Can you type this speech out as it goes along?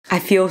I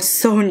feel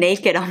so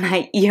naked on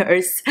my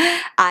ears.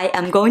 I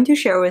am going to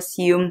share with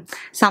you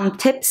some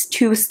tips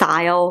to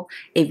style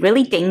a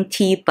really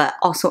dainty but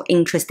also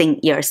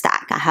interesting ear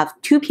stack. I have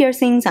 2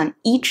 piercings on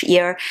each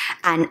ear,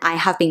 and I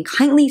have been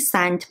kindly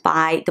sent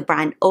by the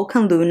brand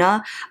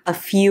Luna a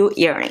few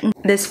earrings.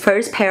 This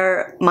first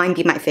pair might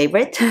be my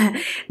favorite.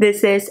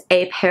 This is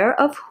a pair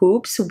of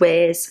hoops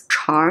with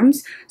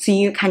charms, so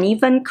you can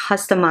even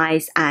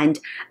customize and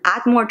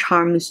add more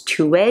charms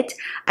to it.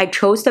 I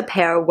chose the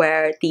pair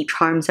where the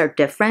charms are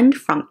different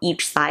from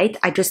each side.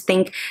 I just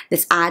think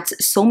this adds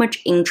so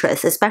much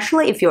interest,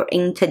 especially if you're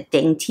into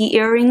dainty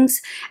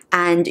earrings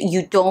and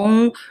you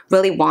don't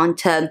really want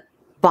to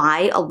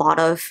buy a lot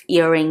of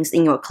earrings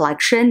in your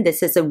collection.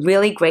 This is a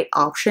really great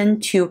option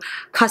to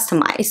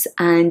customize,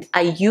 and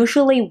I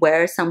usually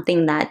wear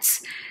something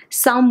that's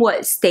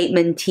somewhat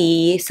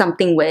statement-y,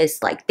 something with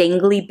like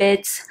dangly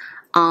bits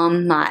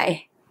on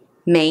my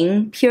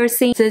main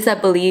piercing. This is, I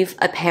believe,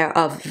 a pair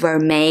of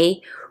vermeil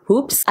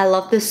hoops. I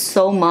love this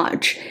so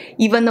much.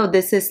 Even though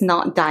this is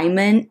not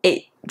diamond,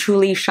 it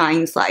truly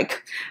shines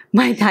like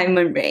my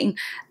diamond ring.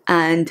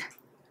 And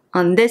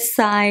on this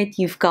side,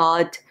 you've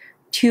got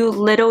 2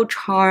 little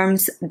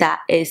charms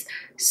that is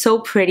so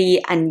pretty,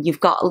 and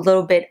you've got a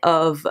little bit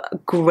of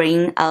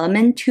green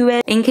element to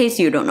it. In case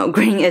you don't know,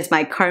 green is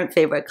my current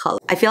favorite color.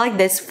 I feel like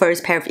this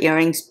first pair of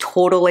earrings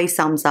totally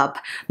sums up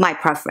my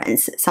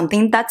preference.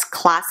 Something that's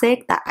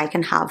classic that I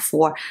can have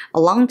for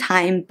a long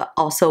time, but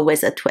also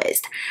with a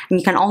twist. And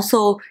you can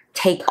also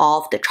take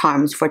off the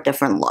charms for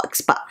different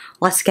looks, but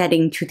let's get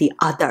into the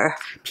other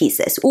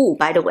pieces. Oh,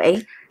 by the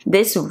way,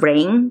 this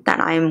ring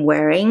that I'm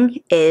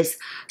wearing is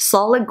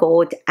solid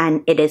gold,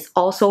 and it is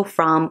also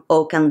from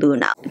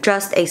Luna.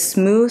 Just a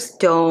smooth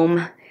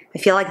dome. I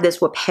feel like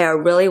this would pair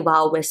really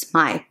well with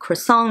my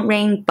croissant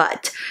ring,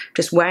 but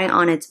just wearing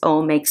on its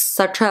own makes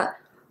such a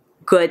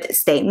good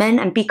statement.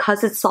 And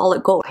because it's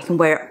solid gold, I can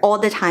wear it all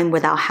the time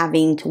without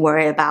having to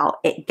worry about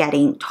it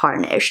getting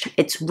tarnished.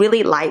 It's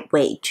really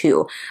lightweight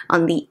too.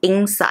 On the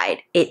inside,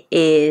 it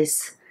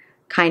is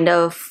kind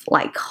of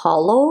like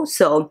hollow,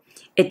 so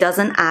it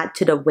doesn't add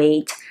to the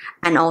weight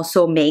and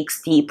also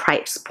makes the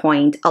price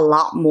point a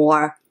lot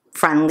more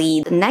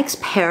friendly. The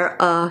next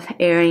pair of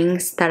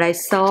earrings that I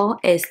saw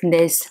is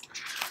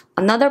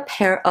another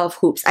pair of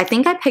hoops. I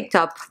think I picked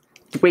up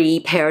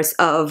 3 pairs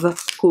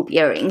of hoop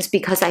earrings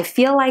because I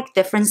feel like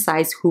different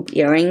size hoop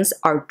earrings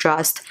are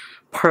just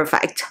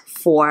perfect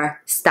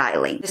for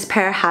styling. This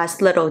pair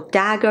has little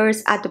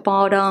daggers at the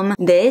bottom.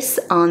 This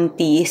on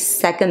the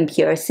second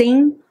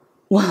piercing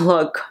will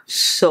look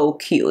so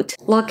cute.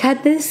 Look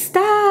at this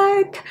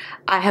stack!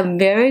 I have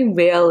very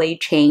rarely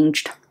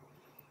changed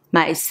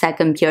my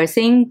second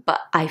piercing, but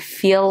I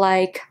feel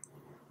like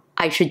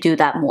I should do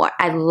that more.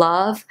 I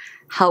love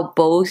how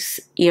both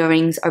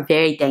earrings are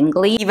very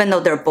dangly. Even though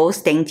they're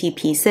both dainty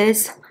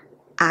pieces,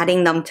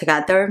 adding them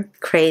together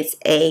creates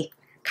a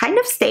kind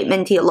of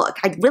statement-y look.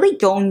 I really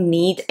don't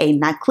need a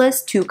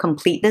necklace to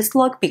complete this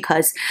look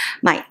because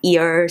my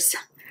ears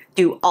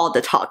do all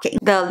the talking.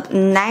 The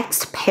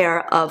next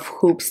pair of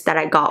hoops that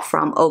I got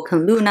from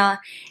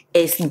Luna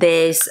is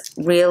this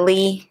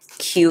really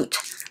cute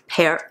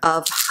pair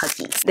of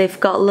huggies. They've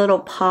got little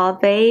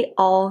pave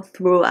all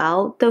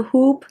throughout the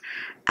hoop,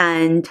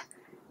 and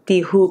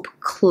the hoop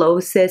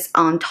closes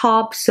on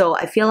top. So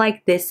I feel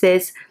like this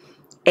is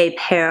a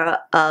pair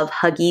of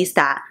huggies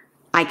that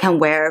I can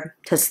wear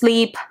to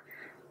sleep,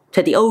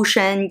 to the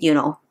ocean, you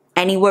know,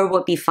 anywhere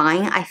would be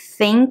fine. I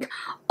think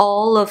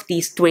all of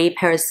these 3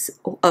 pairs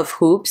of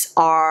hoops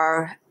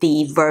are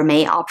the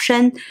vermeil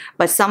option,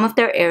 but some of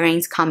their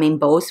earrings come in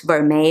both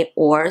vermeil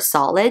or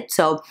solid.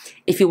 So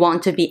if you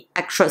want to be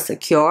extra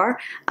secure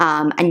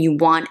and you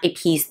want a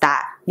piece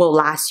that will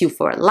last you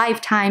for a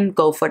lifetime,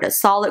 go for the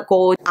solid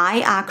gold.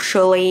 I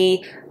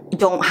actually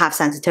don't have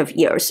sensitive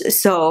ears,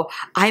 so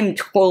I'm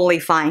totally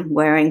fine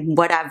wearing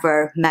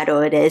whatever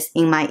metal it is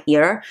in my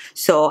ear.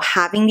 So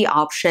having the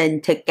option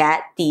to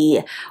get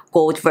the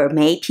gold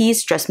vermeil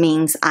piece just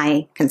means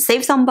I can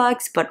save some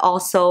bucks, but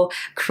also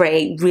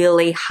create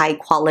really high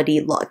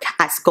quality look,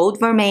 as gold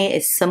vermeil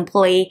is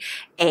simply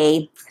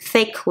a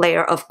thick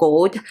layer of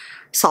gold,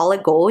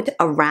 solid gold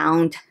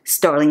around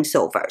sterling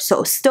silver.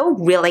 So still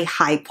really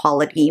high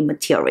quality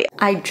material.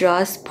 I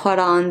just put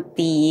on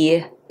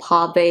the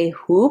pave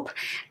hoop,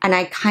 and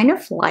I kind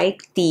of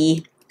like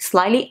the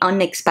slightly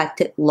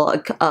unexpected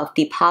look of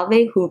the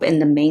pave hoop in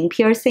the main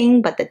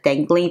piercing, but the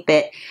dangly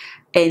bit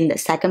in the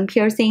second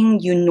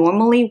piercing. You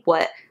normally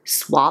would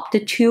swap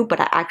the 2, but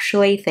I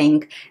actually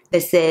think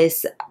this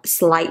is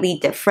slightly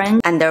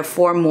different and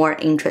therefore more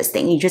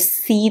interesting. You just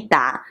see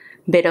that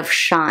bit of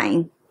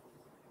shine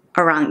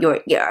around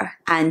your ear,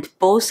 and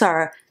both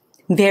are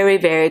very,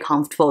 very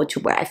comfortable to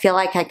wear. I feel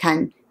like I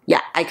can yeah,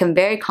 I can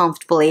very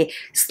comfortably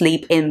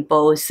sleep in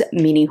both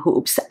mini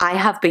hoops. I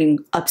have been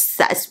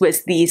obsessed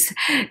with these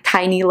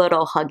tiny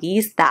little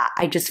huggies that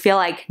I just feel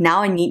like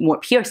now I need more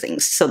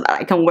piercings so that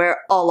I can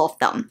wear all of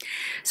them.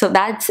 So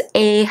that's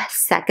a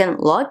second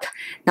look.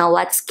 Now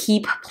let's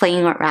keep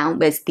playing around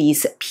with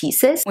these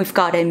pieces. We've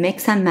got a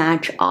mix and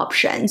match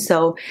option.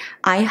 So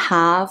I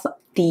have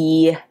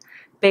the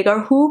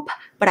bigger hoop,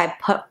 but I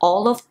put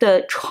all of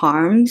the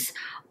charms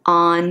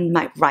on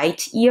my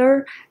right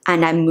ear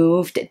and I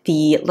moved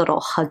the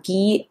little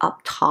huggy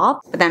up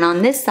top. But then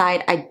on this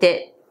side, I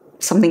did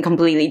something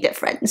completely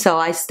different. So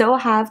I still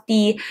have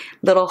the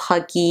little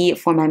huggy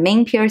for my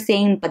main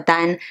piercing, but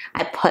then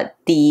I put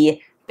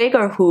the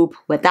bigger hoop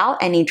without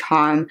any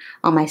charm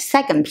on my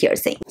second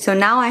piercing. So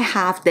now I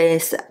have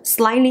this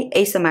slightly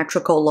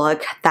asymmetrical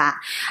look that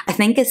I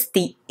think is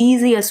the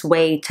easiest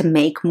way to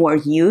make more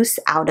use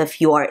out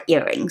of your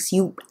earrings.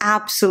 You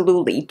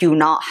absolutely do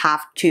not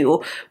have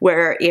to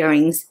wear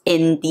earrings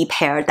in the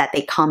pair that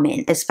they come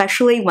in,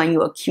 especially when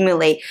you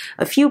accumulate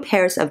a few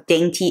pairs of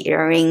dainty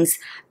earrings.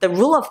 The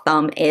rule of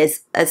thumb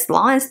is as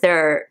long as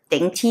they're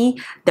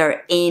dainty,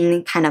 they're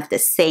in kind of the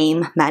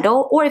same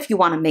metal, or if you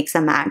want to mix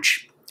and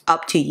match,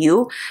 up to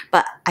you.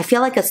 But I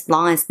feel like as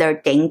long as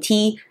they're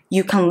dainty,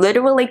 you can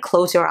literally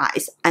close your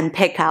eyes and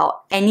pick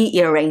out any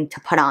earring to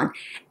put on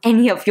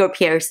any of your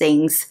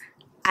piercings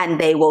and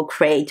they will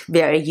create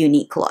very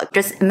unique look.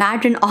 Just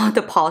imagine all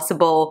the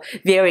possible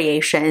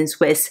variations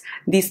with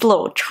these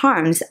little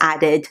charms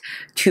added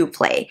to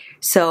play.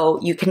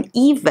 So you can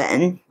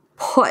even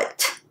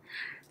put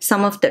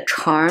some of the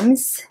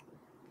charms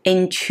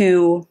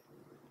into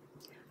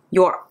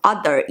your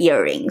other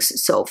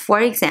earrings. So for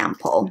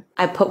example,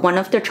 I put one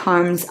of the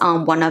charms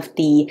on one of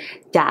the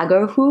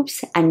dagger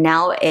hoops and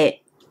now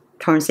it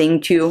turns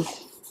into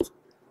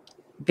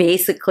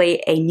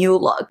basically a new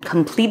look,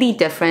 completely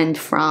different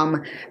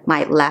from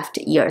my left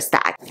ear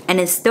stack. And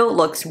it still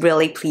looks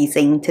really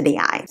pleasing to the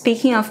eye.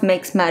 Speaking of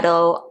mixed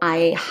metal,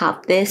 I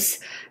have this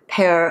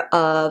pair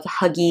of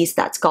huggies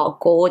that's got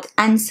gold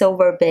and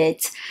silver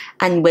bits,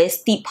 and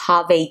with the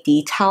pave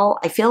detail,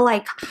 I feel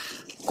like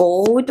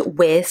gold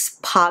with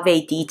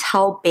pave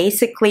detail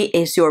basically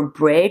is your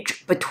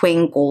bridge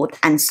between gold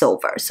and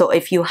silver. So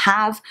if you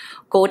have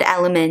gold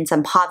elements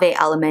and pave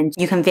elements,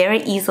 you can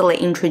very easily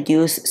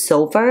introduce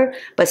silver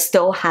but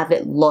still have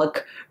it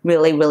look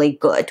really, really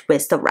good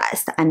with the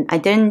rest. And I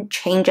didn't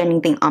change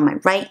anything on my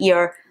right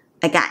ear.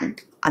 Again,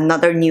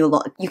 another new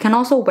look. You can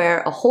also wear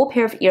a whole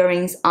pair of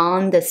earrings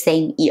on the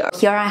same ear.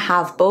 Here I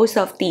have both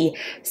of the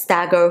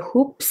stagger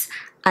hoops,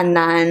 and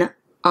then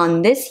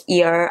on this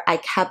ear, I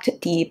kept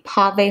the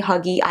pave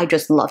huggy. I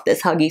just love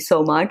this huggy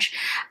so much.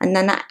 And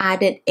then I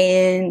added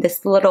in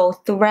this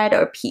little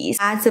threader piece.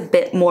 Adds a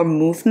bit more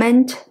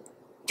movement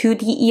to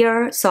the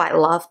ear. So I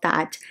love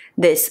that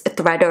this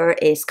threader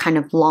is kind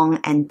of long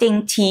and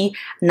dainty.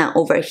 Now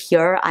over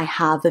here, I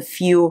have a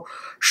few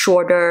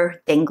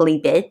shorter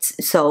dangly bits.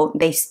 So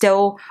they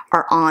still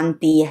are on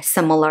the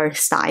similar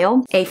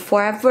style. A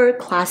forever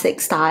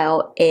classic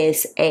style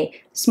is a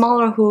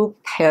smaller hoop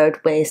paired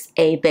with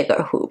a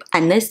bigger hoop.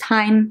 And this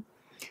time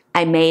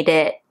I made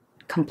it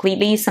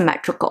completely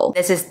symmetrical.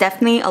 This is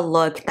definitely a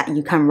look that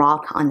you can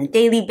rock on a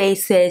daily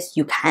basis.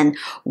 You can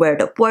wear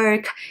to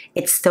work.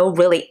 It's still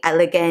really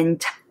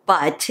elegant,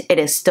 but it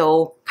is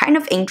still kind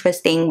of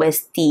interesting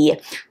with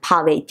the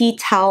pave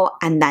detail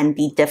and then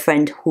the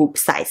different hoop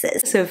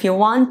sizes. So if you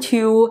want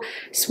to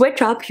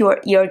switch up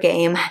your ear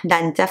game,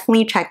 then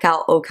definitely check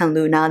out Oak and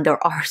Luna.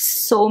 There are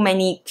so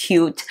many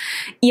cute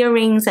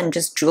earrings and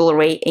just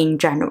jewelry in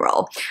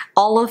general.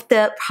 All of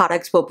the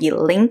products will be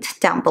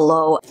linked down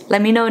below.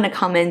 Let me know in the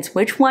comments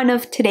which one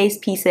of today's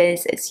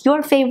pieces is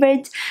your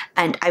favorite,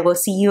 and I will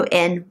see you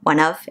in one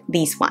of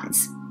these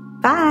ones.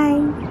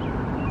 Bye!